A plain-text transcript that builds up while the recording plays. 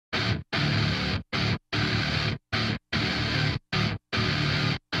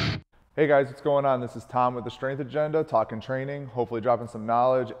Hey guys, what's going on? This is Tom with the Strength Agenda, talking training, hopefully dropping some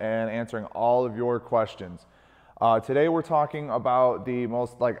knowledge and answering all of your questions. Today we're talking about the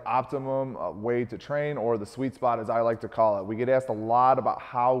most optimum way to train, or the sweet spot as I like to call it. We get asked a lot about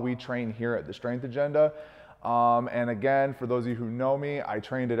how we train here at the Strength Agenda. And again, for those of you who know me, I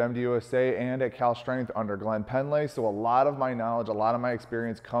trained at MDUSA and at Cal Strength under Glenn Penley, so a lot of my knowledge, a lot of my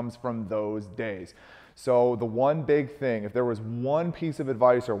experience comes from those days. So the one big thing, if there was one piece of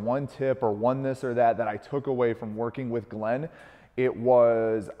advice or one tip or one this or that I took away from working with Glenn, it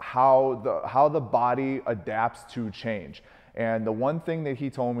was how the body adapts to change. And the one thing that he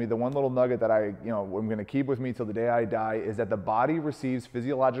told me, the one little nugget that I'm going to keep with me till the day I die, is that the body receives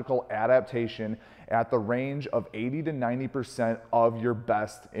physiological adaptation at the range of 80 to 90% of your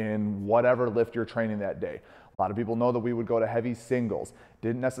best in whatever lift you're training that day. A lot of people know that we would go to heavy singles.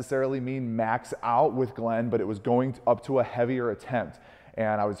 Didn't necessarily mean max out with Glenn, but it was going up to a heavier attempt.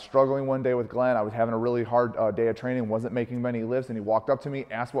 And I was struggling one day with Glenn. I was having a really hard day of training, wasn't making many lifts, and he walked up to me,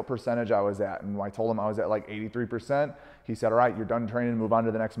 asked what percentage I was at. And when I told him I was at like 83%, he said, all right, you're done training, move on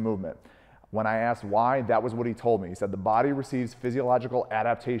to the next movement. When I asked why, that was what he told me. He said the body receives physiological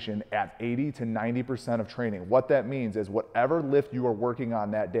adaptation at 80 to 90% of training. What that means is whatever lift you are working on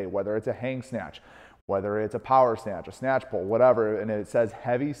that day, whether it's a hang snatch, whether it's a power snatch, a snatch pull, whatever, and it says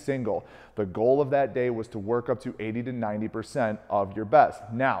heavy single, the goal of that day was to work up to 80 to 90% of your best.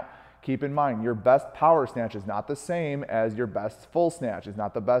 Now, keep in mind, your best power snatch is not the same as your best full snatch. It's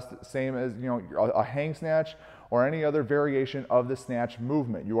not the same as a hang snatch or any other variation of the snatch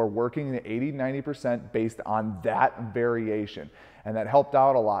movement. You are working the 80, 90% based on that variation. And that helped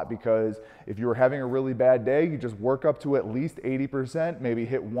out a lot, because if you were having a really bad day, you just work up to at least 80%, maybe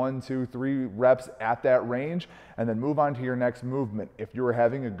hit 1, 2, 3 reps at that range, and then move on to your next movement. If you were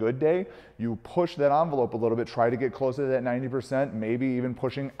having a good day, you push that envelope a little bit, try to get closer to that 90%, maybe even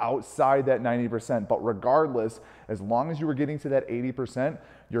pushing outside that 90%. But regardless, as long as you were getting to that 80%,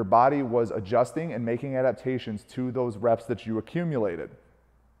 your body was adjusting and making adaptations to those reps that you accumulated.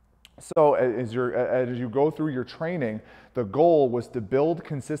 So as you go through your training, the goal was to build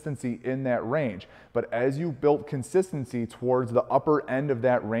consistency in that range. But as you built consistency towards the upper end of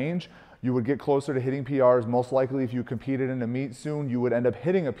that range, you would get closer to hitting PRs. Most likely, if you competed in a meet soon, you would end up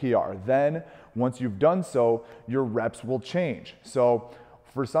hitting a PR. Then, once you've done so, your reps will change. So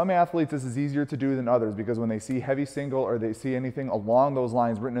for some athletes, this is easier to do than others, because when they see heavy single or they see anything along those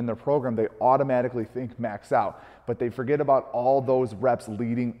lines written in their program, they automatically think max out. But they forget about all those reps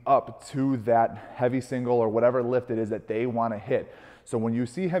leading up to that heavy single or whatever lift it is that they want to hit. So when you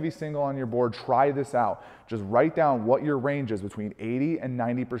see heavy single on your board, try this out. Just write down what your range is between 80 and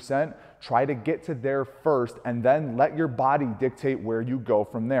 90%. Try to get to there first, and then let your body dictate where you go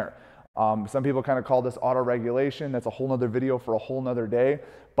from there. Some people kind of call this auto-regulation. That's a whole nother video for a whole nother day,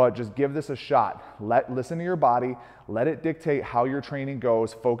 but just give this a shot. Listen to your body, let it dictate how your training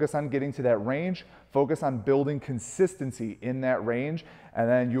goes. Focus on getting to that range, focus on building consistency in that range, and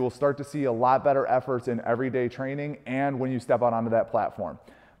then you will start to see a lot better efforts in everyday training and when you step out onto that platform.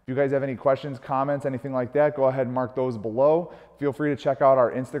 If you guys have any questions, comments, anything like that, go ahead and mark those below. Feel free to check out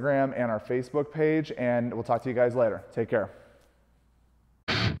our Instagram and our Facebook page, and we'll talk to you guys later. Take care.